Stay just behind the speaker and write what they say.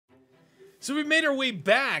So we made our way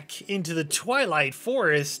back into the Twilight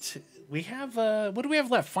Forest. We have, what do we have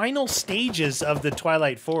left? Final stages of the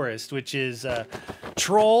Twilight Forest, which is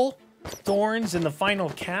Troll, Thorns, and the final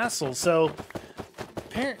castle. So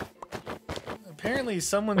apparently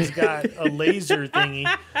someone's got a laser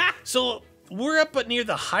thingy. So we're up near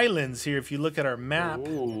the Highlands here, if you look at our map.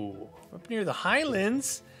 Ooh. Up near the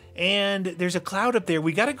Highlands. And there's a cloud up there.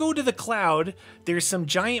 We got to go to the cloud. There's some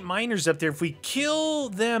giant miners up there. If we kill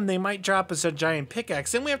them, they might drop us a giant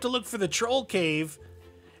pickaxe. Then we have to look for the troll cave.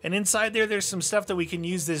 And inside there, there's some stuff that we can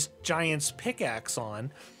use this giant's pickaxe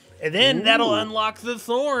on. And then that'll unlock the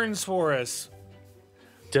thorns for us.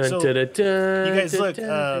 Dun, So, dun, dun, dun, You guys dun, look,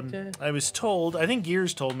 dun, dun. I was told, I think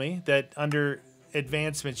Gears told me, that under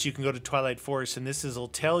advancements you can go to Twilight Forest, and this will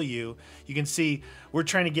tell you, you can see we're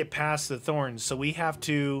trying to get past the thorns, so we have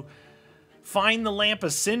to find the lamp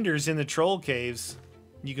of cinders in the troll caves.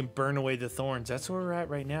 You can burn away the thorns. That's where we're at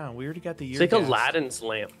right now. We already got the year It's like gas. Aladdin's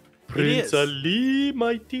lamp. It is. Prince Ali,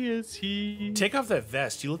 mighty is he. Take off that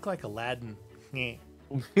vest. You look like Aladdin. Yeah.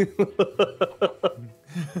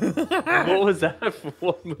 What was that?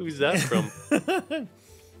 What movie's that from?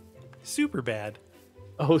 Super bad.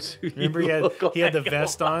 Oh, so you Remember he look had the like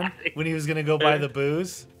vest on Aladdin. when he was going to go buy the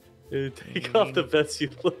booze? Take off the vest, you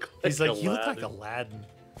look like He's like, Aladdin. you look like Aladdin.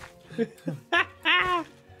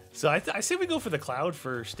 So I say we go for the cloud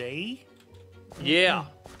first, eh? Yeah.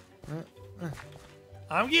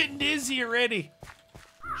 I'm getting dizzy already.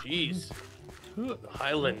 Jeez. The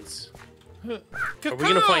Highlands. Are Are we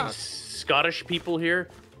gonna find Scottish people here?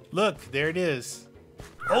 Look, there it is.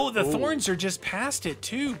 Oh, the thorns are just past it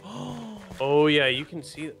too. Oh yeah, you can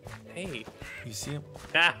see it. Hey. You see him?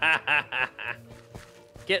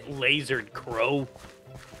 Get lasered, crow.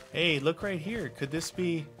 Hey, look right here. Could this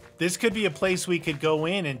be? This could be a place we could go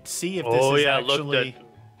in and see if this Oh is yeah, actually. look,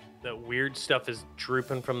 that weird stuff is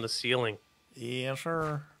drooping from the ceiling. Yeah,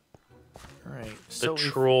 sure. All right. The So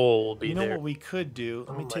troll will be you know there. what we could do?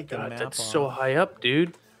 Let me Oh my take the God, map that's off. so high up,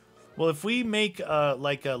 dude. Well, if we make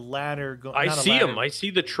like a ladder, I see him. I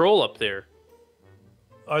see the troll up there.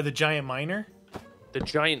 Are the giant miner? The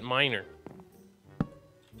giant miner.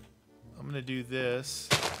 I'm gonna do this.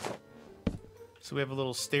 So we have a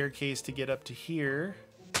little staircase to get up to here.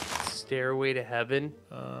 Stairway to heaven.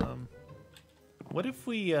 What if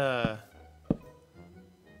we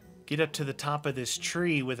get up to the top of this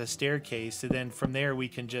tree with a staircase, and then from there we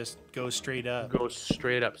can just go straight up. Go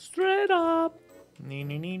straight up. Straight up.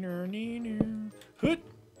 Hoot.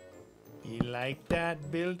 You like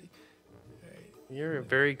that build? You're a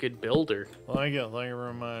very good builder. Thank you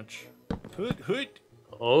very much. Hoot, hoot,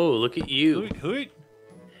 Oh, look at you. hoot, hoot.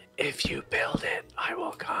 If you build it, I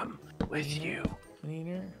will come with you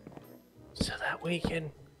Neener. so that we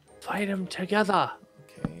can fight them together.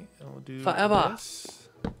 Okay, I'll do Forever. this.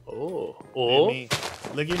 Oh.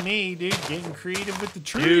 Look at me, dude, getting creative with the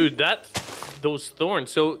tree. Dude, those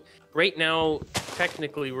thorns. So right now,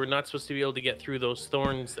 technically, we're not supposed to be able to get through those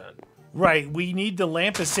thorns then. Right, we need the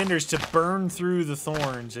lamp of cinders to burn through the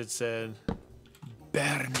thorns, it said.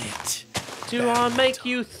 Burn it. Do I make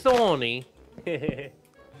you thorny? Hey,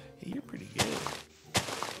 you're pretty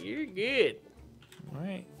good. You're good. All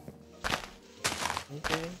right,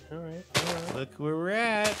 Okay, all right. look where we're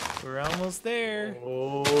at. We're almost there.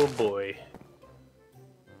 Oh boy.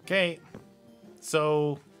 Okay,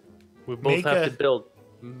 so We both Make have a- to build.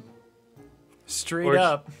 straight Or-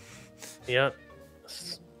 up. Yeah.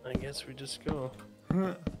 I guess we just go.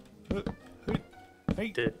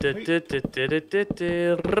 Hey,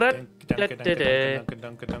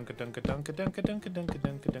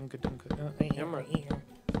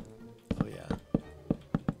 Oh yeah.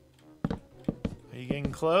 Are you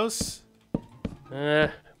getting close?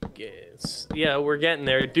 Guess. Yeah, we're getting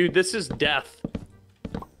there. Dude, this is death.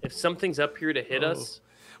 If something's up here to hit us,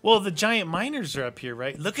 Well, the giant miners are up here,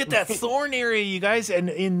 right? Look at that thorn area, you guys. And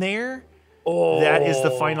in there, oh, that is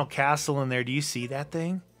the final castle in there. Do you see that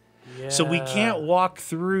thing? Yeah. So we can't walk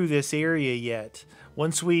through this area yet.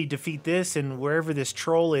 Once we defeat this and wherever this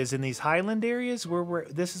troll is in these highland areas,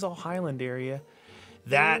 this is all highland area,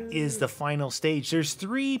 that is the final stage. There's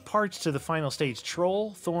 3 parts to the final stage: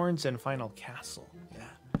 troll, thorns, and final castle.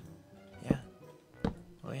 Yeah.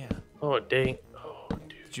 Oh yeah. Oh dang. Oh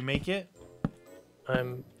dude. Did you make it?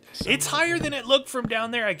 It's higher than it looked from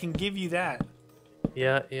down there. I can give you that.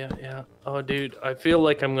 Yeah. Oh dude, I feel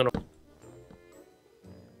like I'm gonna.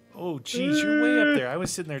 Oh, geez, you're way up there. I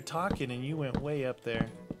was sitting there talking, and you went way up there.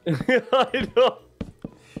 I know.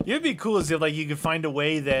 It'd be cool if like you could find a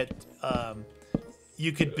way that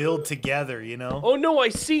you could build together. You know? Oh no, I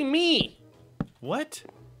see me. What?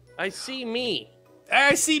 I see me.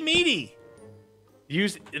 I see Meaty.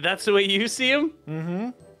 That's the way you see him? Mm-hmm.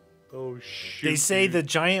 Oh, shoot. They say the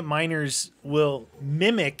giant miners will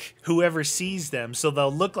mimic whoever sees them, so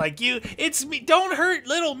they'll look like you. It's me. Don't hurt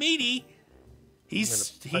little Meaty.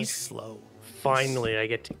 He's slow. Finally, I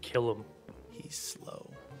get to kill him. He's slow.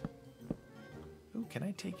 Ooh, can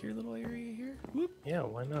I take your little area here? Whoop. Yeah,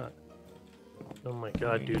 why not? Oh my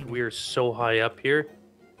god, dude, we are so high up here.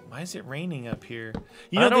 Why is it raining up here?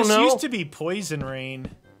 You know, this used to be poison rain.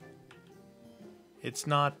 It's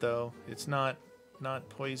not, though. It's not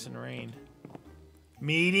poison rain.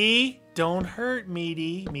 Meaty, don't hurt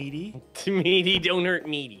Meaty. Meaty. Meaty, don't hurt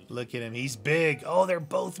Meaty. Look at him. He's big. Oh, they're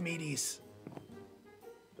both Meaties.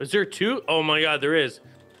 Is there two? Oh my god, there is.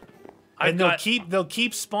 And they'll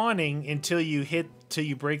keep spawning until you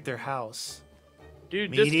break their house.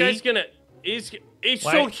 Dude, Meaty? this guy's gonna he's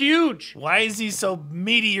so huge. Why is he so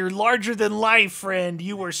meaty? You're larger than life, friend.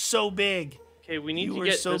 You are so big. Okay, we need to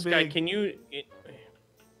get this guy. Can you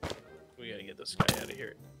we gotta get this guy out of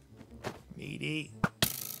here. Meaty.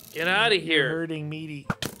 Get out of here. You're hurting Meaty.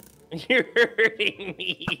 You're hurting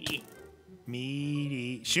me.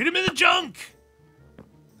 Meaty. Shoot him in the junk.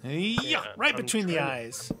 Yeah, right between the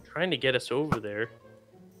eyes. Trying to get us over there.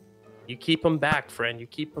 You keep him back, friend. You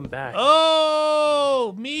keep him back.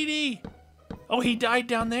 Oh, Meaty. Oh, he died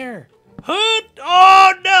down there.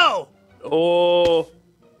 Oh, no. Oh.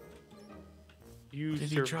 You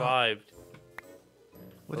survived.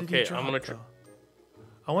 What did he drop? I'm gonna try.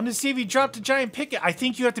 I want to see if he dropped a giant pickaxe. I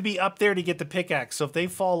think you have to be up there to get the pickaxe. So if they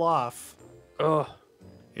fall off,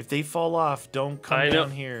 if they fall off, don't come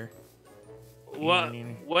down here.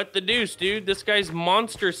 What the deuce, dude? This guy's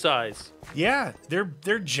monster size. Yeah,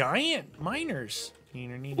 they're giant miners.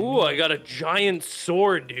 Ooh, I got a giant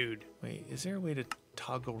sword, dude. Wait, is there a way to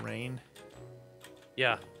toggle rain?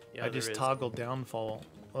 Yeah, I just toggled downfall.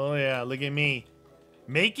 Oh yeah, look at me,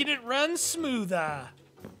 making it run smoother.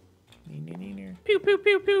 Pew pew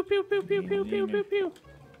pew pew pew pew pew pew pew pew pew.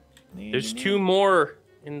 There's two more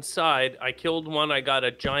inside. I killed one. I got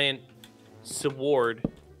a giant sword.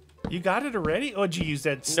 You got it already? Oh, did you use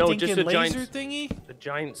that stinking laser thingy? The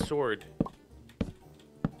giant sword.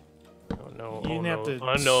 Oh no! You oh no!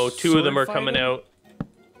 Oh no! Two of them are coming out.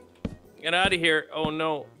 Get out of here! Oh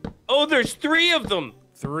no! Oh, there's three of them.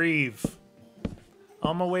 Three.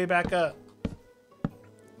 On my way back up.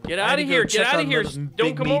 Get out of here! Get out of here!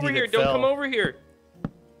 Don't come over here! Don't come over here!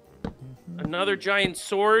 Another giant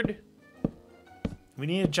sword. We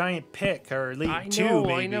need a giant pick, or at least two,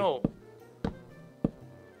 baby. I know.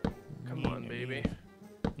 Come on, baby.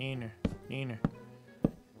 Neener.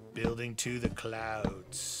 Building to the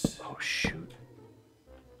clouds. Oh shoot!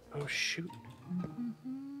 Oh shoot!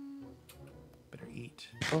 Better eat.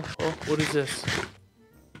 Oh! What is this?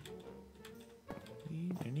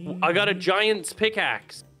 I got a giant's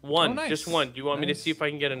pickaxe. One, nice. Just one. Do you want me to see if I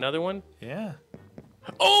can get another one? Yeah.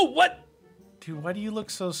 Oh, what? Dude, why do you look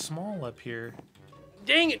so small up here?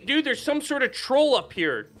 Dang it, dude, there's some sort of troll up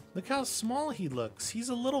here. Look how small he looks. He's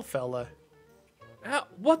a little fella.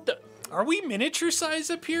 What the? Are we miniature size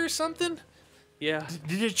up here or something? Yeah.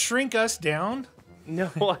 Did it shrink us down? No,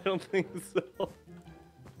 I don't think so.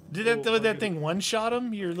 Did that thing one-shot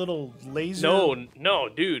him? Your little laser? No,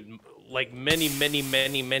 dude. Like many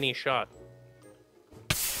shots.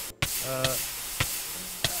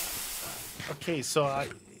 Okay, so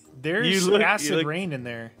there's acid rain in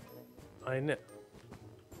there. I know.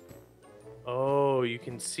 Oh, you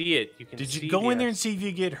can see it. Did you go in there and see if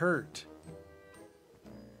you get hurt?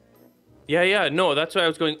 Yeah. No, that's why I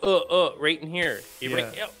was going. Right in here.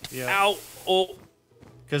 Yeah. Ow. Oh.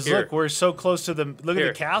 Because look, we're so close to them. Look at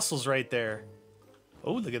the castles right there.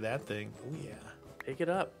 Oh, look at that thing. Oh yeah. Pick it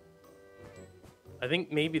up. I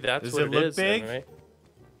think maybe that's Does what it look is. big? Then, right?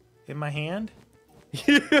 In my hand?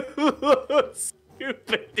 You look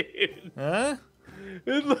stupid, dude. Huh?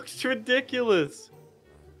 It looks ridiculous.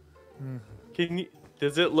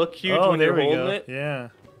 Does it look huge when there you're we holding go. it? Yeah.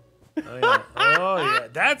 Oh yeah. Oh yeah.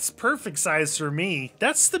 That's perfect size for me.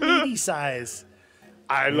 That's the meaty size.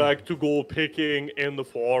 I like to go picking in the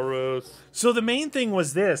forest. So the main thing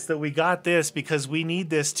was that we got this because we need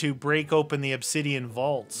this to break open the obsidian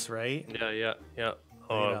vaults, right? Yeah.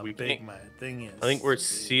 We big my thing is. I think we're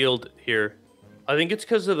sealed here. I think it's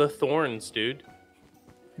because of the thorns, dude.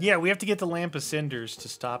 Yeah, we have to get the lamp of cinders to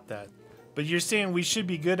stop that. But you're saying we should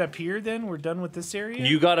be good up here then? We're done with this area?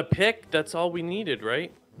 You got a pick? That's all we needed,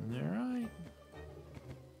 right? All right.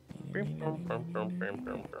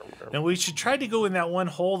 Now we should try to go in that one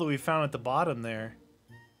hole that we found at the bottom there.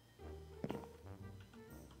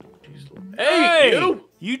 Hey,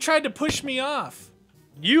 you tried to push me off.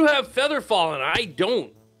 You have feather falling. I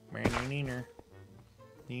don't.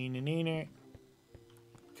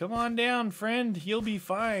 Come on down, friend. You'll be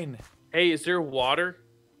fine. Hey, is there water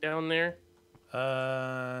down there?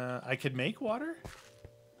 I could make water?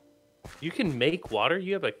 You can make water?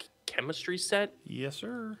 You have a chemistry set? Yes,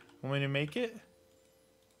 sir. Want me to make it?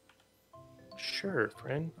 Sure,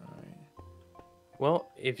 friend. All right.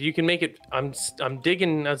 Well, if you can make it, I'm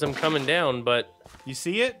digging as I'm coming down, but You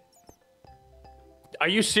see it? are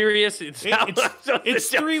you serious? It's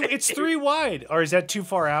It's 3 wide. Or is that too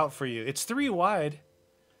far out for you? It's 3 wide.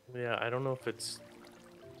 Yeah, I don't know if it's.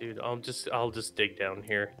 Dude, I'll just dig down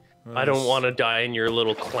here. I don't want to die in your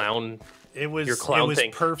little clown. Your clown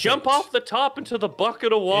thing. Perfect. Jump off the top into the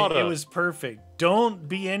bucket of water. It was perfect. Don't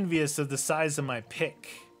be envious of the size of my pick.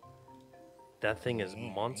 That thing is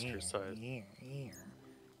monster size.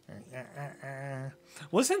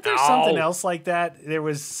 Wasn't there something else like that? There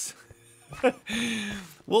was.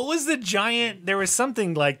 What was the giant? There was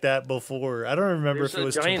something like that before. I don't remember if it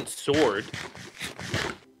was a giant sword.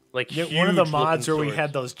 Like yeah, one of the huge mods where looking we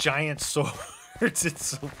had swords. those giant swords. It's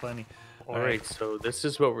so funny. All right, so this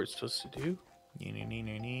is what we're supposed to do.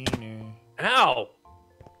 Ow! Ow!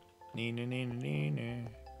 Okay.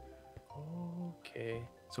 Okay.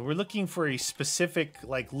 So we're looking for a specific,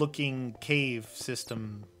 like, looking cave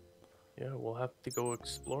system. Yeah, we'll have to go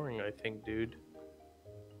exploring, I think, dude.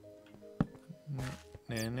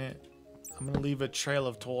 I'm gonna leave a trail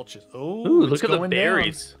of torches. Oh, Ooh, it's look at the going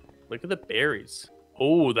berries. down. Look at the berries.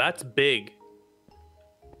 Oh, that's big.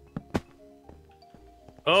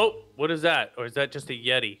 Oh, what is that? Or is that just a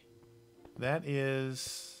Yeti? That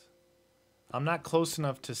is. I'm not close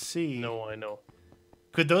enough to see. No, I know.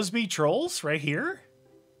 Could those be trolls right here?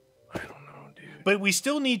 I don't know, dude. But we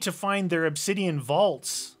still need to find their obsidian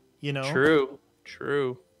vaults, you know? True.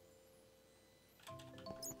 True.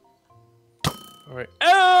 All right.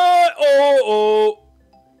 Oh!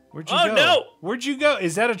 Where'd you Oh, go? no! Where'd you go?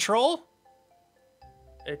 Is that a troll?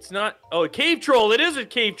 It's not. Oh, a cave troll. It is a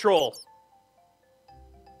cave troll.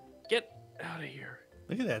 Get out of here.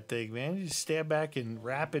 Look at that thing, man. You just stand back and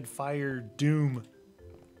rapid fire doom.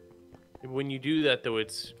 When you do that, though,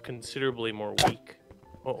 it's considerably more weak.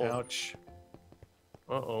 Uh-oh. Ouch.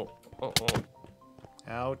 Uh-oh. Uh-oh.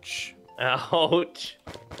 Ouch. Ouch.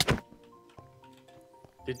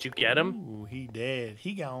 Did you get him? Ooh, he dead.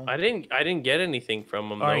 He gone. I didn't get anything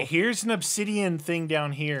from him, All though. right, here's an obsidian thing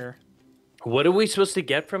down here. What are we supposed to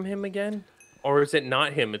get from him again? Or is it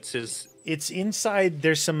not him? It's his... It's inside.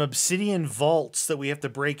 There's some obsidian vaults that we have to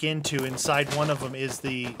break into. Inside one of them is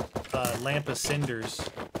the lamp of cinders.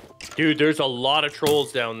 Dude, there's a lot of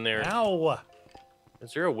trolls down there. Ow!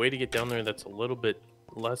 Is there a way to get down there that's a little bit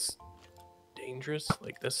less dangerous?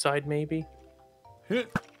 Like this side, maybe?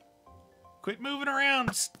 Quit moving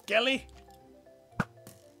around, Skelly.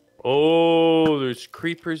 Oh, there's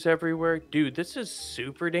creepers everywhere. Dude, this is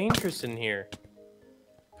super dangerous in here.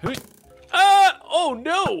 Oh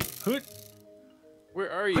no!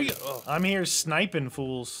 Where are you? Oh. I'm here sniping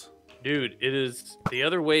fools. Dude, it is... The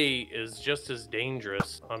other way is just as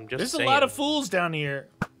dangerous. I'm just There's saying. a lot of fools down here.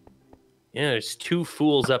 Yeah, there's 2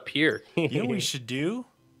 fools up here. You know what we should do?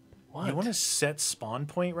 What? You want to set spawn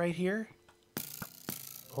point right here?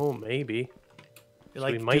 Oh, maybe.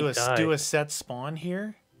 Like we might do a set spawn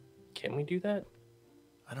here? Can we do that?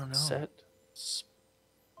 I don't know. Set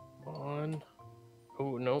spawn.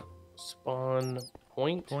 Oh, no. Spawn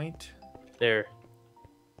point. Point. There.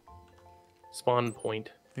 Spawn point.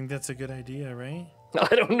 I think that's a good idea, right?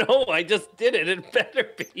 I don't know. I just did it. It better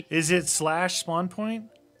be. Is it / spawn point?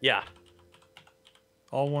 Yeah.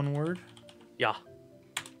 All one word? Yeah.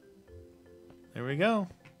 There we go.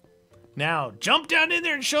 Now, jump down in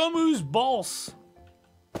there and show him who's boss.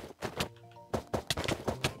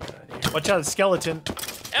 Watch out, the skeleton.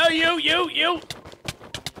 Oh, you!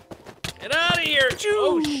 Get out of here!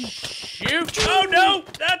 Oh, shoot! Oh, no!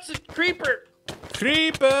 That's a creeper!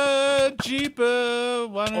 Creeper, jeeper,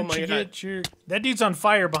 why don't my you God. get your... That dude's on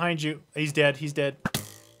fire behind you. He's dead, he's dead.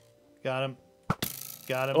 Got him.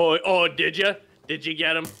 Got him. Oh, did you? Did you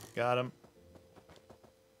get him? Got him.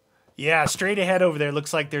 Yeah, straight ahead over there.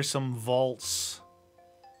 Looks like there's some vaults.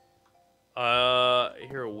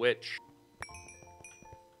 Here, a witch.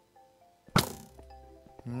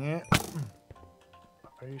 Yeah.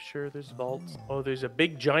 Are you sure there's vaults? Oh, there's a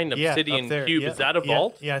big giant Yeah, obsidian up there. cube. Yeah, Is that a yeah,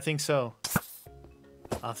 vault? Yeah, I think so.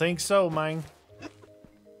 I think so, man.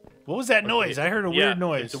 What was that noise? I heard a weird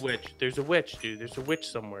noise. There's a witch. There's a witch, dude. There's a witch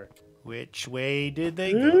somewhere. Which way did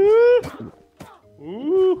they go?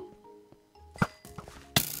 Ooh.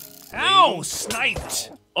 Ow!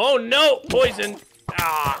 Sniped! Oh no! Poison!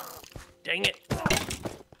 Ah! Dang it!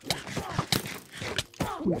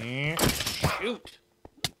 Yeah. Shoot!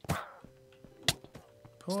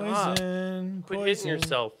 Poison. Quit hitting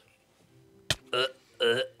yourself.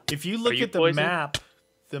 If you look at the map,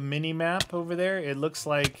 the mini map over there, it looks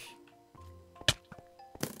like.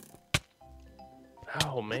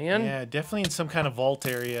 Oh man. Yeah, definitely in some kind of vault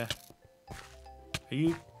area. Are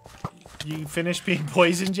you finished being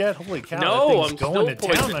poisoned yet? Holy cow! No, that thing's going to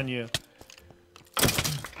town on you.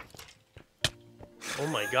 Oh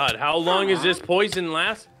my god! How long is this poison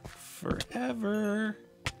last? Forever.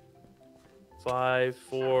 5,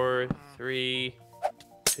 4, 3,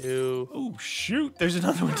 2. Oh shoot! There's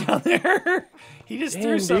another one down there. He just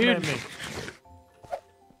threw something at me.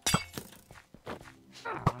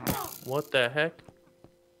 What the heck?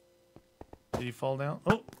 Did he fall down?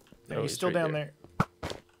 Oh, no, he's still right down there.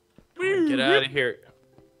 Get out of here.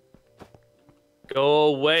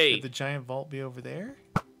 Go away. Could the giant vault be over there?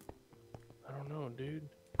 I don't know, dude.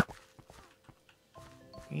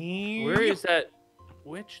 Yep. Where is that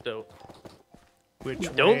witch, though?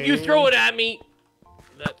 Which Don't you throw it at me!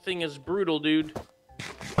 That thing is brutal, dude.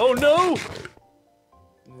 Oh no!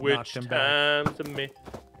 Which time to me?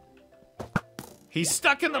 He's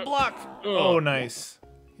stuck in the block. Oh, nice.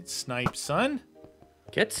 Get sniped, son.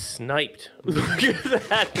 Get sniped. Look at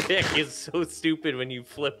that pick. It's so stupid when you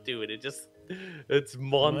flip to it. It's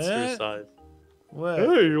monster size. What?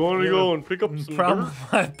 Hey, you want to go and pick up some problem dirt?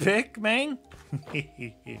 with my pick, man?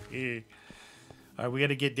 All right, we got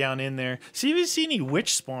to get down in there. See if you see any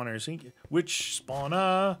witch spawners. Witch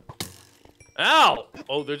spawner. Ow!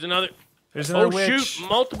 Oh, there's another. There's another witch. witch. Shoot!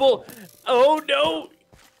 Multiple. Oh no!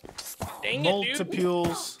 Dang it, dude.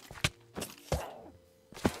 Multiples.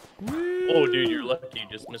 Oh, dude, you're lucky you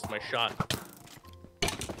just missed my shot.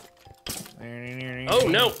 Oh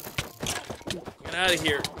no! Get out of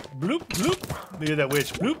here. Bloop, bloop. Look at that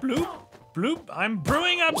witch. Bloop, bloop. Bloop. I'm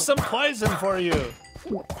brewing up some poison for you.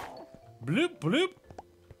 Bloop, bloop.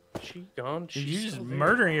 She gone? You're just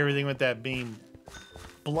murdering everything with that beam.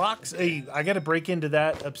 Blocks. Hey, I got to break into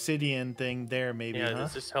that obsidian thing there, maybe. Yeah,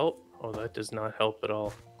 does this help? Oh, that does not help at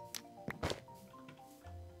all.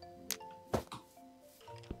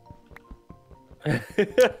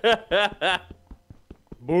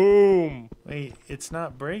 Boom. Wait, it's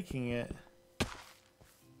not breaking it.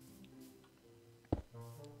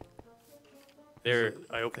 There,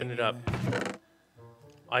 I opened it up.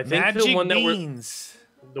 I think Magic the one beans.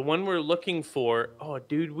 the one we're looking for. Oh,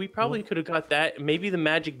 dude, we probably could have got that. Maybe the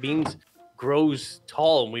magic beans grows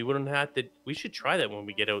tall, and we wouldn't have to. We should try that when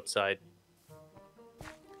we get outside.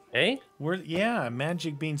 Hey? Yeah,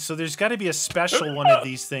 magic beans. So there's got to be a special one of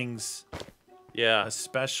these things. Yeah. A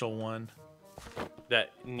special one.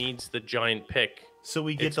 That needs the giant pick. So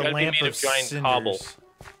we get It's the gotta be lamp made of of giant cinders. cobble.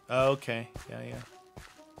 Oh, okay. Yeah, yeah.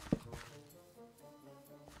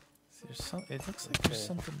 It looks like there's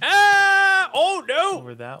something Ah! Oh no!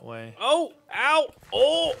 over that way. Oh! Ow!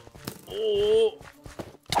 Oh! Oh!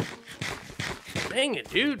 Dang it,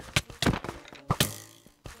 dude!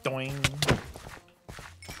 Doing.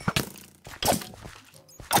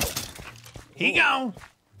 He go.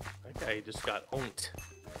 That guy just got owned.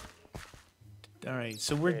 All right,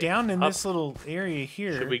 so we're down in this little area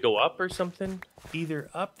here. Should we go up or something? Either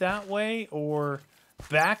up that way or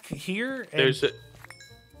back here.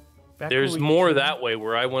 There's more that way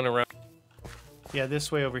where I went around. Yeah,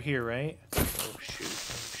 this way over here, right? Oh shoot!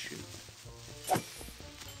 Oh, shoot!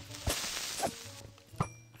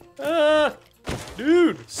 Ah,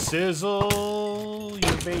 dude! Sizzle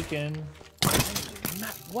your bacon.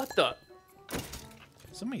 What the?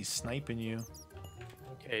 Somebody's sniping you.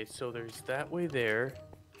 Okay, so there's that way there.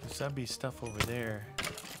 There's gotta be stuff over there.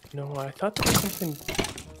 No, I thought there was something.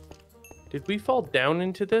 Did we fall down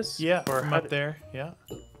into this? Yeah, or from up there. Yeah.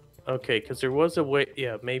 Okay, because there was a way.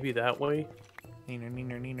 Yeah, maybe that way. Neener,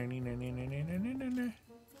 neener, neener, neener, neener, neener, neener,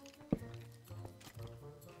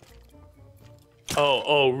 neener.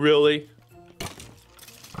 Oh, really?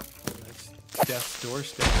 That's death's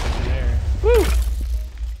doorstep over there. Woo!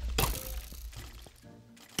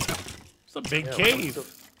 It's a big cave.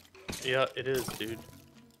 Yeah, it is, dude.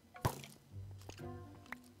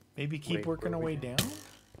 Maybe keep working our way down?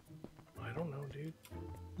 I don't know, dude.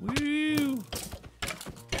 Woo!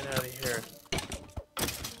 Get out of here.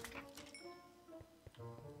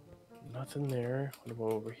 Nothing there. What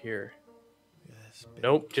about over here? Yes,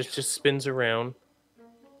 Nope, just spins around.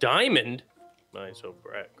 Diamond? Might as well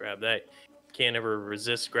grab that. Can't ever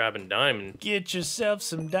resist grabbing diamond. Get yourself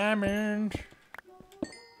some diamond.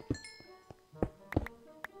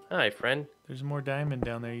 Hi, friend. There's more diamond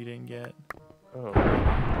down there you didn't get. Oh.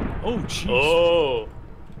 Oh, jeez. Oh!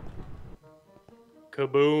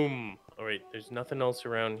 Kaboom! Alright, there's nothing else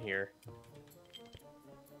around here.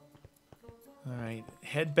 All right,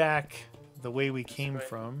 head back. the way we came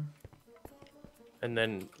from. And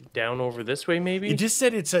then down over this way, maybe? It just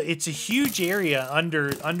said it's a huge area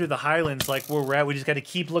under the highlands, like where we're at. We just got to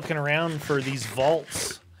keep looking around for these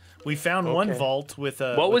vaults. We found one vault with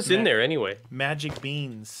a. What was in there anyway? Magic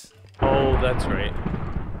beans. Oh, that's right.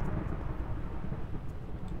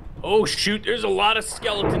 Oh shoot! There's a lot of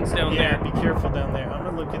skeletons down there. Yeah, be careful down there. I'm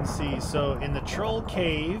gonna look and see. So in the troll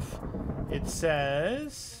cave, it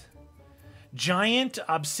says giant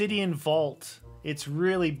obsidian vault. It's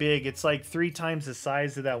really big. It's like 3 times the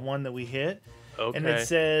size of that one that we hit. Okay. And it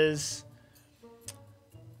says,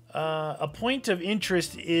 a point of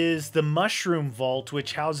interest is the mushroom vault,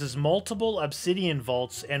 which houses multiple obsidian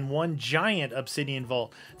vaults and one giant obsidian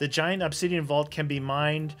vault. The giant obsidian vault can be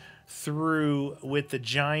mined through with the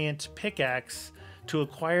giant pickaxe to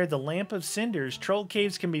acquire the lamp of cinders. Troll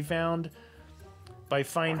caves can be found by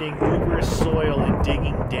finding uberous soil and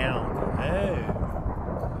digging down. Oh.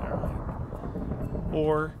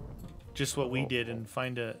 Or just what we did and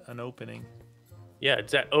find an opening. Yeah,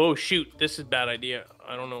 exactly. Oh, shoot. This is a bad idea.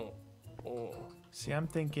 I don't know. Oh. See, I'm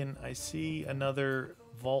thinking I see another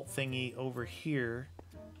vault thingy over here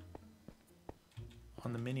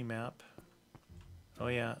on the mini-map. Oh,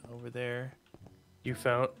 yeah, over there. You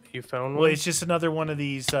found one? Well, it's just another one of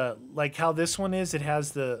these, like how this one is. It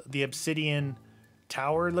has the obsidian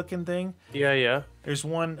tower-looking thing. Yeah, yeah. There's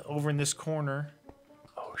one over in this corner.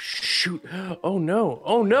 Shoot. Oh no.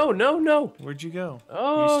 Oh no, no, no. Where'd you go?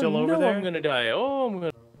 Oh, you still over no, there? I'm gonna die. Oh,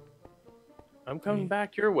 I'm coming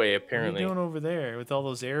back your way, apparently. What are you doing over there with all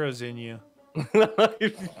those arrows in you? Yeah.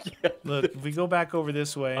 Look, if we go back over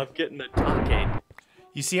this way. I'm getting a talkie.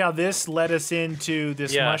 You see how this led us into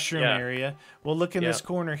this mushroom area? Well, look in this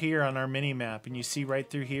corner here on our mini-map, and you see right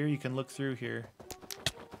through here? You can look through here.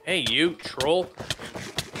 Hey, you, troll.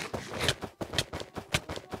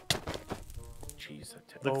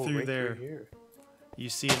 Look through right there. Through here. You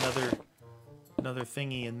see another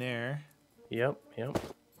thingy in there. Yep, yep.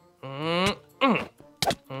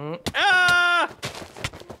 Ah!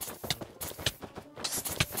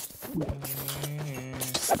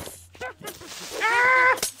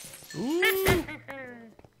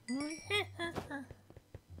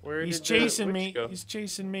 He's chasing me. He's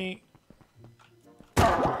chasing me. Here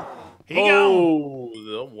you go.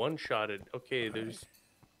 The one-shotted. Okay, there's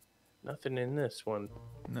nothing in this one.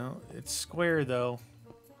 No, it's square though.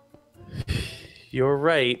 You're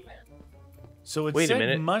right. So it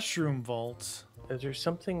said mushroom vaults. Is there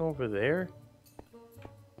something over there?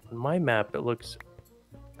 On my map, it looks.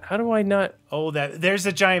 How do I not? Oh, there's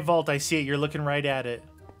a giant vault. I see it. You're looking right at it.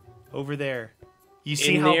 Over there. You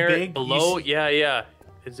see in how there, big? Below? Yeah, yeah.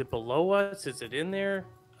 Is it below us? Is it in there?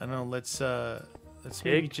 I don't know. Let's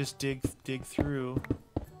maybe just dig through.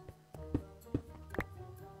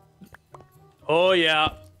 Oh yeah.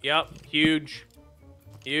 Yep. Huge.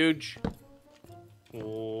 Huge.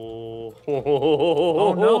 Oh.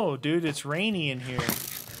 Oh no, dude! It's rainy in here.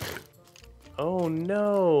 Oh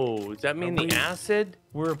no! Does that mean the acid?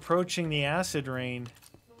 We're approaching the acid rain.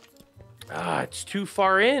 Ah, it's too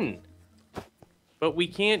far in. But we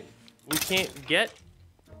can't get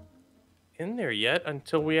in there yet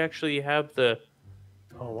until we actually have the.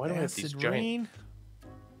 Oh, why do I have these giant?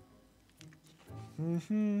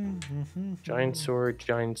 Giant sword,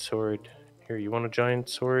 giant sword. Here, you want a giant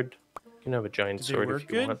sword? You can have a giant sword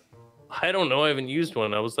if you want. I don't know. I haven't used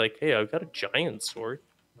one. I was like, hey, I've got a giant sword.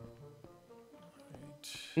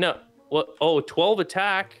 Right. No. What? Oh, 12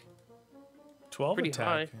 attack. 12 pretty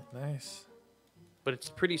attack. High. Nice. But it's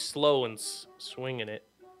pretty slow and swinging it.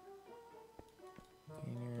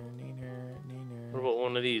 What about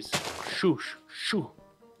one of these? Shoosh, shoo,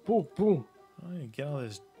 boom, boom. Oh, you get all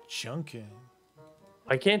this junk in.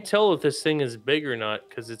 I can't tell if this thing is big or not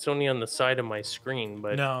because it's only on the side of my screen.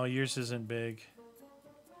 But no, yours isn't big.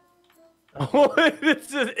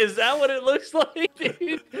 Is that what it looks like,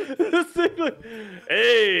 dude?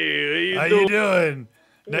 Hey, how you doing?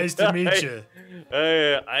 Nice to meet you.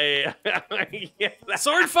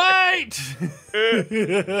 Sword fight!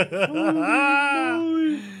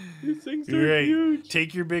 These things are Great. huge.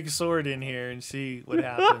 Take your big sword in here and see what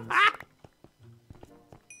happens.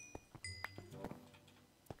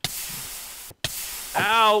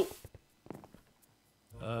 Ow!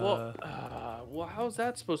 Well, how's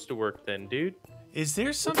that supposed to work then, dude? Is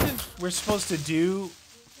there something we're supposed to do?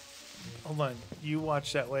 Hold on. You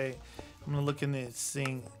watch that way. I'm going to look in this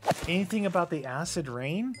thing. Anything about the acid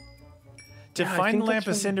rain? To find the lamp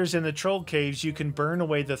of cinders in the troll caves, you can burn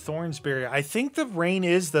away the thorns barrier. I think the rain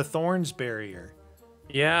is the thorns barrier.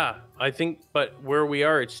 Yeah, I think, but where we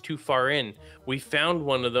are, it's too far in. We found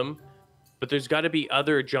one of them, But there's got to be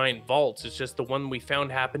other giant vaults. It's just the one we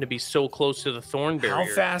found happened to be so close to the thorn barrier.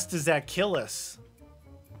 How fast does that kill us?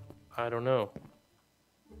 I don't know.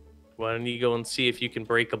 Why don't you go and see if you can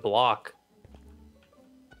break a block?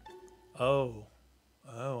 Oh.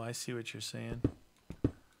 Oh, I see what you're saying.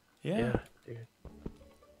 Yeah. Yeah, dude.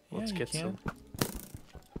 Let's get can. some.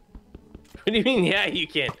 What do you mean, yeah, you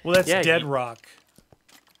can? Well, that's yeah, dead rock.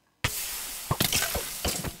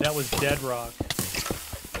 That was dead rock.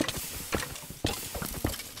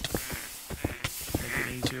 Make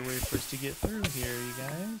an easier way for us to get through here, you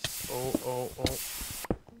guys. Oh.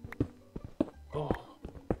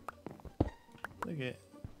 Look at.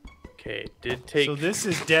 Okay, did take. So this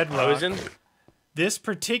is dead rock. Frozen? This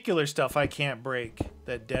particular stuff I can't break.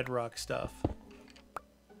 That dead rock stuff.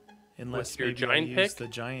 Unless With your maybe giant I use pick? the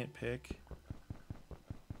giant pick.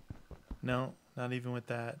 No, not even with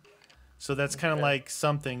that. So that's kind of like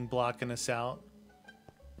something blocking us out.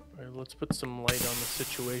 All right, let's put some light on the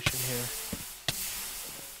situation here.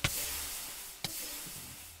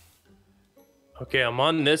 Okay, I'm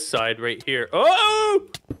on this side right here. Oh!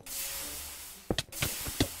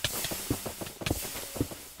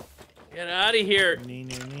 Get out of here.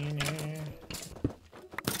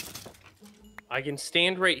 I can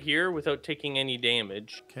stand right here without taking any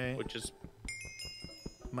damage. Okay. Which is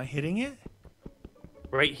Am I hitting it?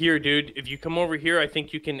 right here, dude. If you come over here, I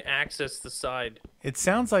think you can access the side. It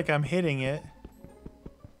sounds like I'm hitting it.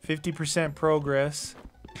 50% progress.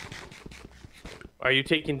 Are you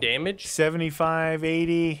taking damage? 75,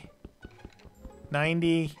 80,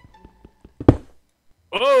 90.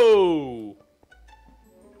 Oh!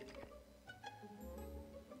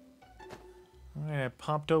 All right, I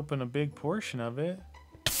popped open a big portion of it.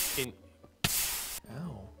 Can...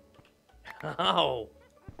 Ow. Ow!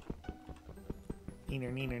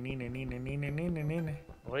 Neener, neener, neener, neener, neener, neener, neener.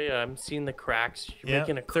 Oh yeah, I'm seeing the cracks. You're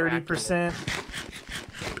making a crack. 30%.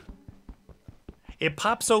 It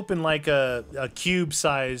pops open like a cube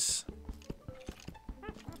size.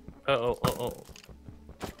 Uh-oh.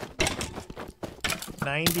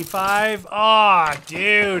 95. Aw,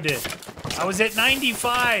 dude. I was at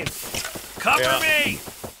 95. Cover me.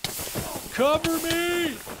 Cover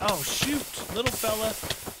me. Oh, shoot. Little fella.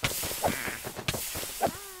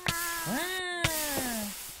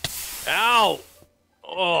 Ow!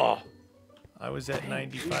 Oh! I was at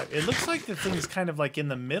 95. It looks like the thing's kind of like in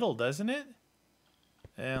the middle, doesn't it?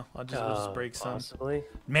 Yeah, I'll just break some. Possibly.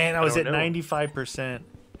 Man, I was at don't know. 95%,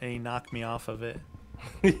 and he knocked me off of it.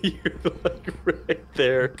 You're like right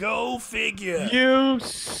there. Go figure. You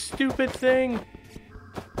stupid thing.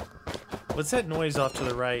 What's that noise off to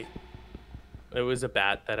the right? It was a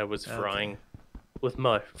bat that I was frying with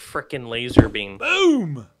my frickin' laser beam.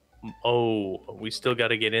 Boom! Oh, we still got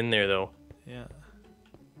to get in there though. Yeah.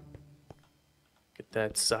 Get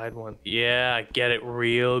that side one. Yeah, get it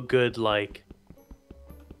real good, like.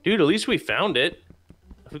 Dude, at least we found it.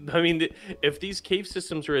 I mean, if these cave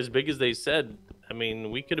systems are as big as they said, I mean,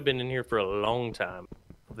 we could have been in here for a long time.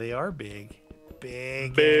 They are big.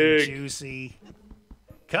 Big. Big. And juicy.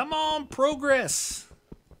 Come on, progress.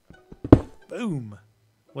 Boom.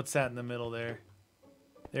 What's that in the middle there?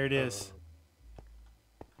 There it is.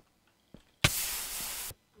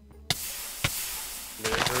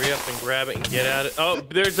 Hurry up and grab it and get at it. Oh,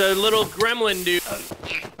 there's a little gremlin, dude.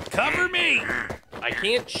 Cover me. I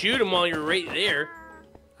can't shoot him while you're right there.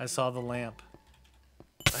 I saw the lamp.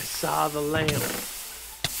 I saw the lamp.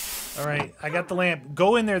 All right, I got the lamp.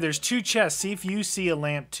 Go in there. There's 2 chests. See if you see a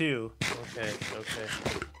lamp too. Okay.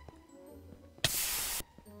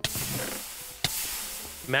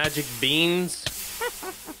 Magic beans.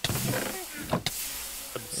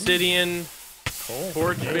 Obsidian.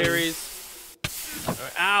 Torch berries.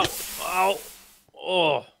 Ow! Ow!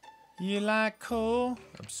 Oh! You like coal?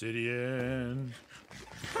 Obsidian.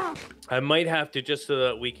 I might have to, just so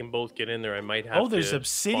that we can both get in there, I might have to. Oh, there's spawn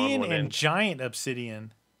obsidian one and in. giant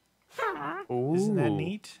obsidian. Ooh. Isn't that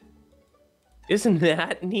neat? Isn't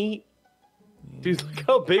that neat? Dude, look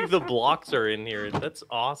how big the blocks are in here. That's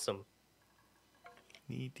awesome.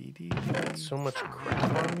 Neat. So much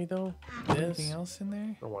crap on me, though. This. Anything else in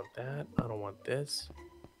there? I don't want that. I don't want this.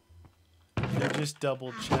 They're just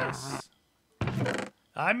double chests.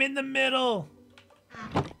 I'm in the middle.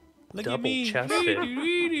 Look at me. Double-chested.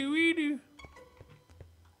 Wee-doo.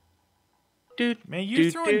 Dude, Man,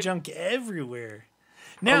 you're throwing junk everywhere.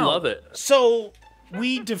 Now, I love it. So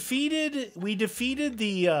we defeated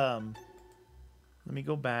the let me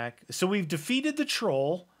go back. So we've defeated the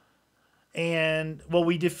troll, and well,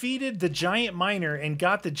 we defeated the giant miner and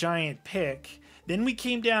got the giant pick. Then we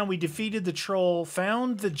came down, we defeated the troll,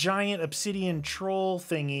 found the giant obsidian troll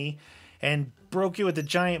thingy, and broke it with the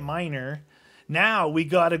giant miner. Now we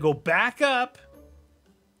got to go back up.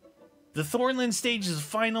 The Thornland stage is the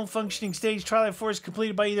final functioning stage. Twilight Forest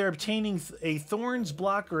completed by either obtaining a Thorns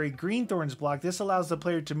block or a Green Thorns block. This allows the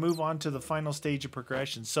player to move on to the final stage of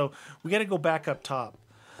progression. So we got to go back up top.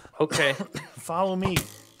 Okay. Follow me.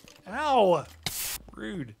 Ow!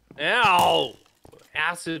 Rude. Ow!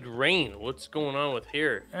 Acid rain. What's going on with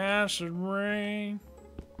here? Acid rain.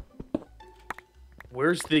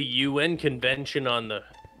 Where's the UN convention on the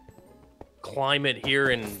climate here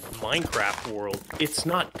in Minecraft world? It's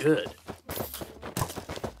not good.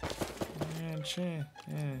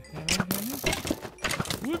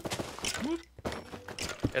 Whoop, whoop.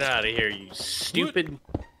 Get out of here, you stupid.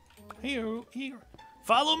 Here.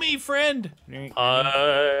 Follow me, friend.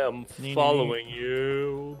 I am following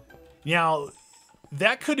you. Now,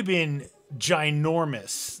 that could have been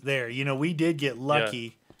ginormous there. You know, we did get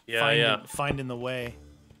lucky finding the way.